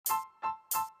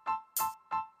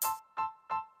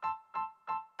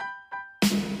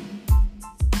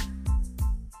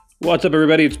What's up,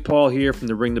 everybody? It's Paul here from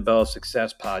the Ring the Bell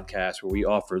Success podcast, where we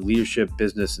offer leadership,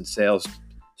 business, and sales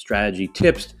strategy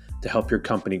tips to help your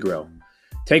company grow.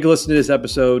 Take a listen to this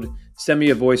episode. Send me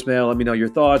a voicemail. Let me know your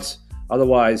thoughts.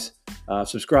 Otherwise,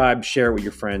 subscribe, share it with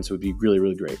your friends. It would be really,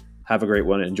 really great. Have a great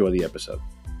one and enjoy the episode.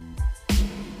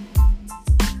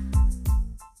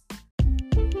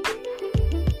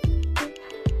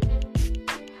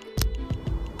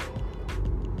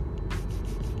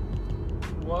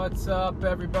 What's up,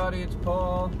 everybody? It's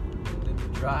Paul. Did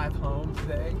the drive home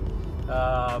today,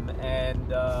 and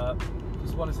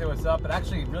just want to say what's up. But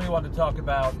actually, really wanted to talk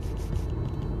about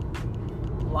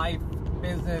life,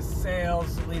 business,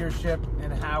 sales, leadership,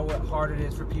 and how hard it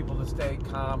is for people to stay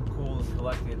calm, cool, and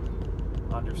collected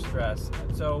under stress.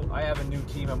 And so, I have a new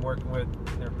team I'm working with.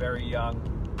 They're very young.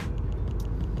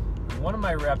 One of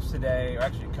my reps today, or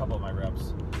actually a couple of my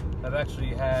reps, have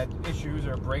actually had issues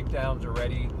or breakdowns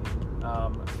already.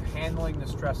 Handling the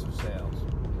stress of sales,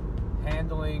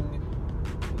 handling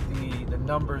the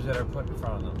numbers that are put in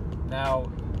front of them.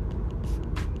 Now,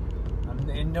 I'm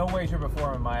in no way, shape, or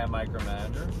form am I a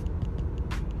micromanager.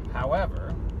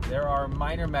 However, there are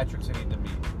minor metrics I need to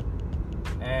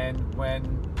meet. And when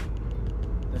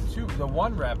the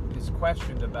one rep is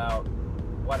questioned about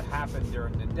what happened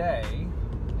during the day,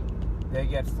 they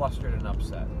get flustered and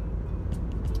upset.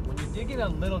 When you dig in a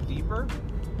little deeper,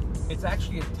 it's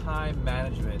actually a time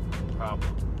management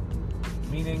problem,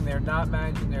 meaning they're not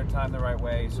managing their time the right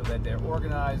way so that they're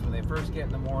organized when they first get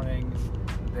in the morning.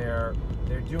 They're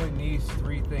doing these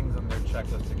 3 things on their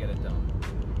checklist to get it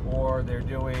done, or they're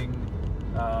doing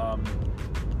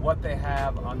what they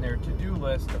have on their to-do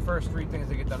list, the first 3 things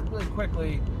they get done really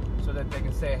quickly so that they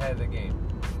can stay ahead of the game.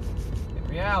 In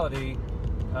reality,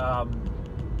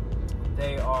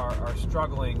 they are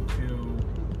struggling to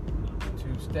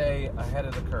stay ahead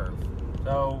of the curve.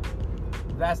 So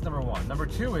that's number 1. Number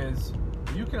 2 is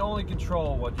you can only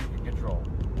control what you can control.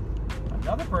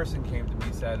 Another person came to me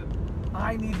and said,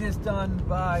 I need this done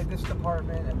by this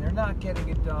department and they're not getting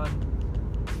it done.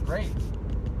 Great.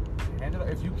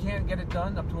 If you can't get it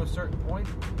done up to a certain point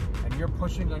and you're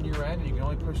pushing on your end and you can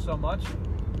only push so much,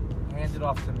 hand it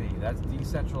off to me. That's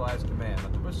decentralized command.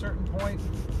 Up to a certain point,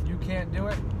 you can't do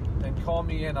it, then call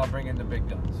me in, I'll bring in the big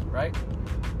guns, right?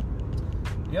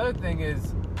 The other thing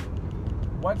is,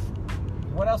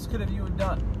 what else could have you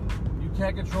done? You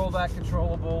can't control that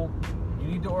controllable. You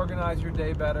need to organize your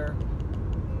day better.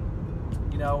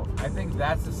 You know, I think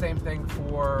that's the same thing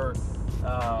for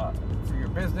your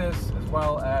business as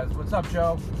well as, what's up,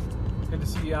 Joe? Good to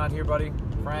see you on here, buddy.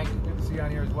 Frank, good to see you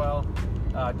on here as well.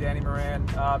 Danny Moran.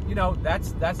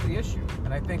 That's the issue.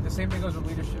 And I think the same thing goes with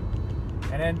leadership.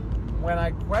 And then when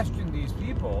I questioned these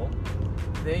people,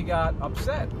 they got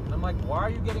upset. And I'm like, why are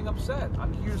you getting upset?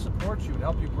 I'm here to support you and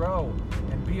help you grow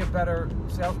and be a better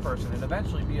salesperson and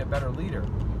eventually be a better leader.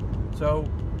 So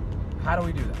how do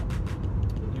we do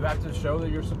that? You have to show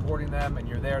that you're supporting them and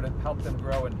you're there to help them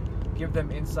grow and give them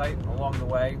insight along the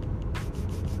way.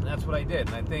 And that's what I did.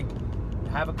 And I think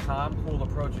have a calm, cool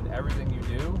approach in everything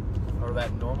you do, or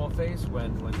that normal face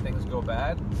when things go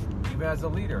bad. Even as a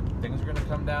leader, things are going to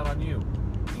come down on you.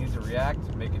 You need to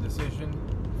react, make a decision,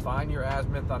 find your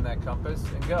azimuth on that compass,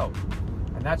 and go.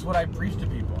 And that's what I preach to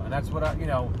people. And that's what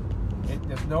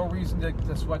there's no reason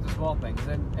to sweat the small things.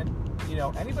 And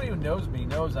anybody who knows me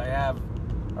knows I have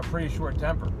a pretty short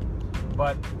temper.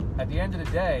 But at the end of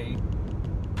the day,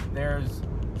 there's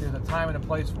a time and a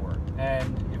place for it.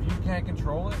 And if you can't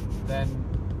control it, then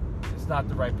it's not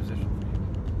the right position for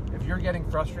you. If you're getting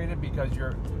frustrated because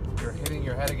you're hitting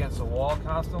your head against the wall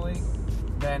constantly,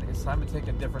 then it's time to take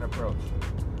a different approach.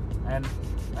 And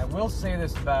I will say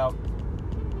this about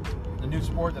the new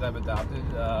sport that I've adopted,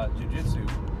 jiu-jitsu,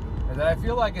 is that I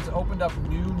feel like it's opened up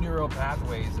new neural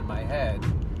pathways in my head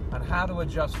on how to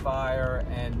adjust fire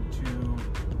and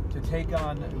to take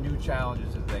on new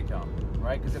challenges as they come,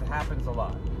 right? Because it happens a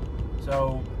lot.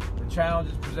 So the challenge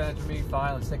is presented to me,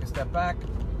 fine, let's take a step back,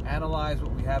 analyze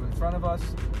what we have in front of us,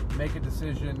 make a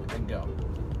decision, and go.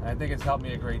 And I think it's helped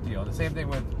me a great deal. And the same thing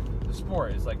with the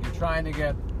sport. It's like you're trying to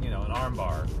get, an arm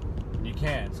bar, and you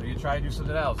can't. So you try to do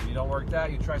something else. If you don't work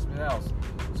that, you try something else.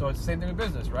 So it's the same thing with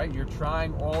business, right? You're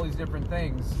trying all these different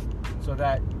things so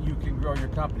that you can grow your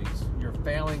companies. You're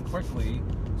failing quickly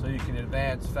so you can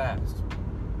advance fast.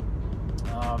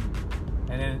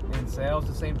 And in sales,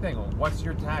 the same thing. Well, what's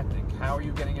your tactic? How are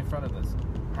you getting in front of this?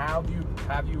 Have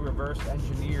you reverse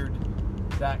engineered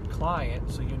that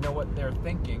client so you know what they're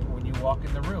thinking when you walk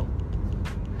in the room?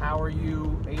 How are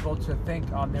you able to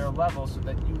think on their level so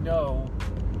that you know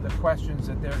the questions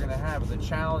that they're going to have, or the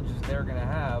challenges they're going to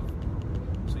have,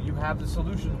 so you have the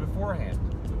solutions beforehand.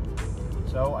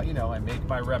 So, I make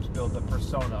my reps build a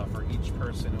persona for each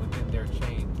person within their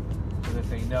chain so that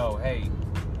they know, hey,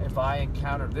 if I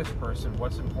encounter this person,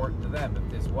 what's important to them? If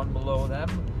there's one below them,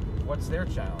 what's their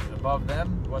challenge? Above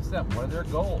them, what's them? What are their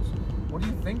goals? What do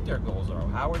you think their goals are?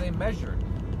 How are they measured?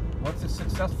 What's a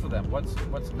success for them? What's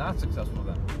not successful for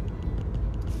them?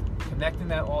 Connecting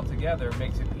that all together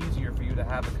makes it easier for you to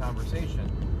have a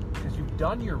conversation because you've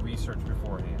done your research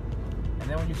beforehand. And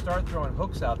then when you start throwing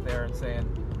hooks out there and saying,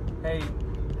 hey,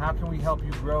 how can we help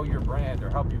you grow your brand or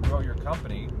help you grow your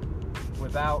company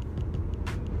without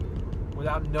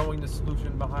knowing the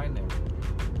solution behind it?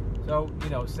 So,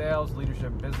 sales,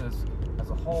 leadership, business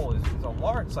as a whole is a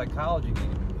large psychology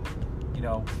game.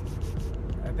 I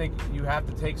think you have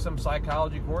to take some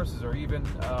psychology courses or even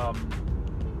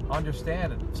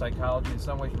understand psychology in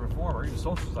some way, shape, or form, or even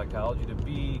social psychology to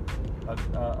be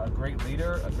a great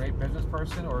leader, a great business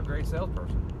person, or a great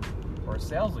salesperson, or a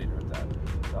sales leader at that.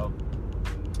 So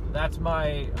that's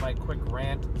my quick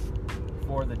rant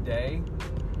for the day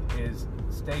is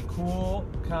stay cool,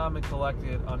 calm, and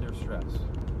collected under stress.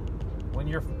 When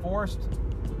you're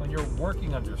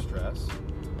working under stress,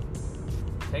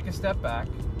 take a step back,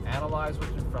 analyze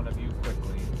what's in front of you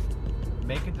quickly,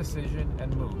 make a decision,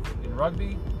 and move. In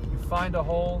rugby, you find a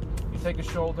hole, you take a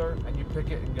shoulder, and you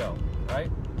pick it and go, right?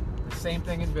 The same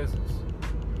thing in business.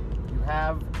 You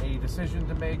have a decision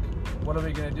to make. What are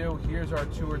we going to do? Here's our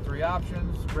 2 or 3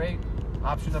 options. Great.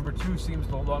 Option number 2 seems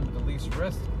the one with the least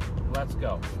risk. Let's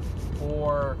go.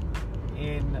 Or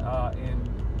in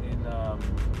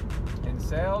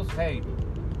sales, hey,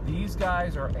 these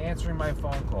guys are answering my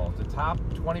phone calls. The top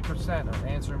 20% are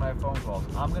answering my phone calls.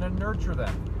 I'm going to nurture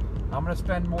them. I'm going to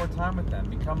spend more time with them,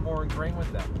 become more ingrained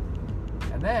with them.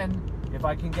 And then, if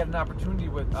I can get an opportunity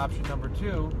with option number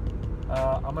 2,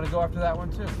 I'm going to go after that one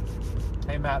too.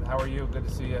 Hey, Matt, how are you? Good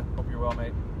to see you. Hope you're well,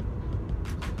 mate.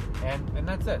 And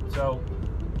that's it. So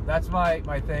that's my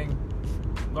thing.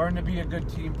 Learn to be a good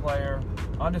team player.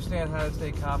 Understand how to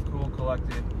stay calm, cool, and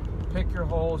collected. Pick your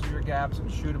holes or your gaps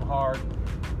and shoot them hard.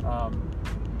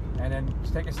 And then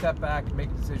just take a step back, make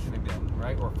a decision and go,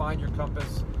 right? Or find your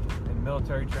compass in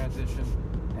military transition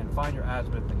and find your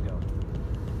azimuth and go.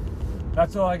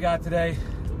 That's all I got today.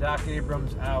 Doc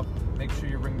Abrams out. Make sure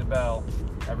you ring the bell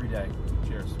every day.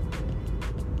 Cheers.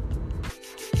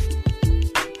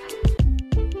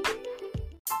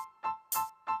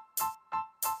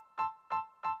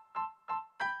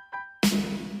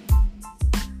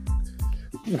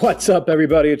 What's up,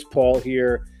 everybody? It's Paul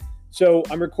here. So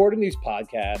I'm recording these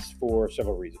podcasts for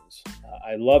several reasons.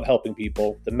 I love helping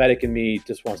people. The medic in me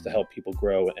just wants to help people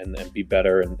grow and be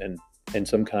better and in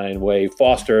some kind of way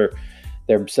foster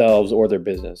themselves or their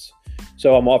business.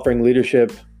 So I'm offering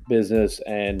leadership, business,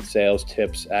 and sales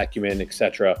tips, acumen,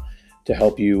 etc. to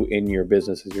help you in your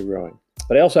business as you're growing.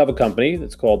 But I also have a company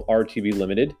that's called RTV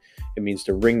Limited. It means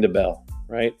to ring the bell,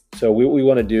 right? So what we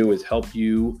want to do is help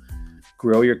you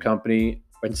grow your company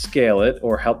and scale it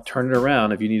or help turn it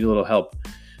around if you need a little help,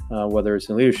 whether it's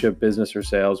in leadership, business, or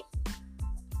sales.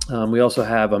 We also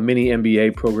have a mini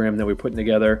MBA program that we're putting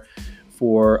together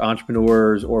for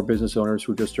entrepreneurs or business owners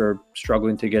who just are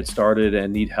struggling to get started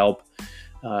and need help.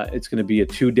 It's going to be a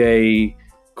 2-day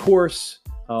course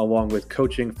along with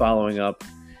coaching, following up,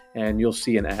 and you'll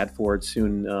see an ad for it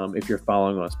soon if you're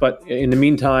following us. But in the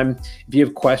meantime, if you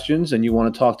have questions and you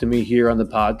want to talk to me here on the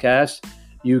podcast,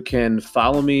 you can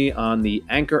follow me on the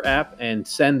Anchor app and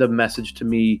send a message to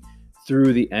me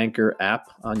through the Anchor app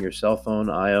on your cell phone,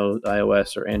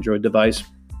 iOS or Android device.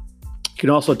 You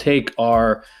can also take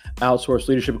our outsourced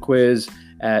leadership quiz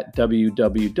at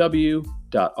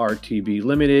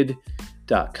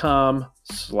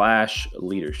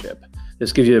www.rtblimited.com/leadership.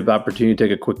 This gives you the opportunity to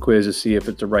take a quick quiz to see if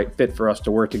it's the right fit for us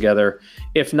to work together.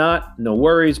 If not, no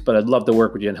worries, but I'd love to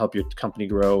work with you and help your company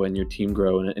grow and your team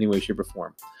grow in any way, shape, or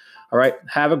form. All right,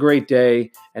 have a great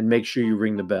day and make sure you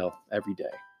ring the bell every day.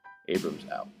 Abrams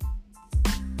out.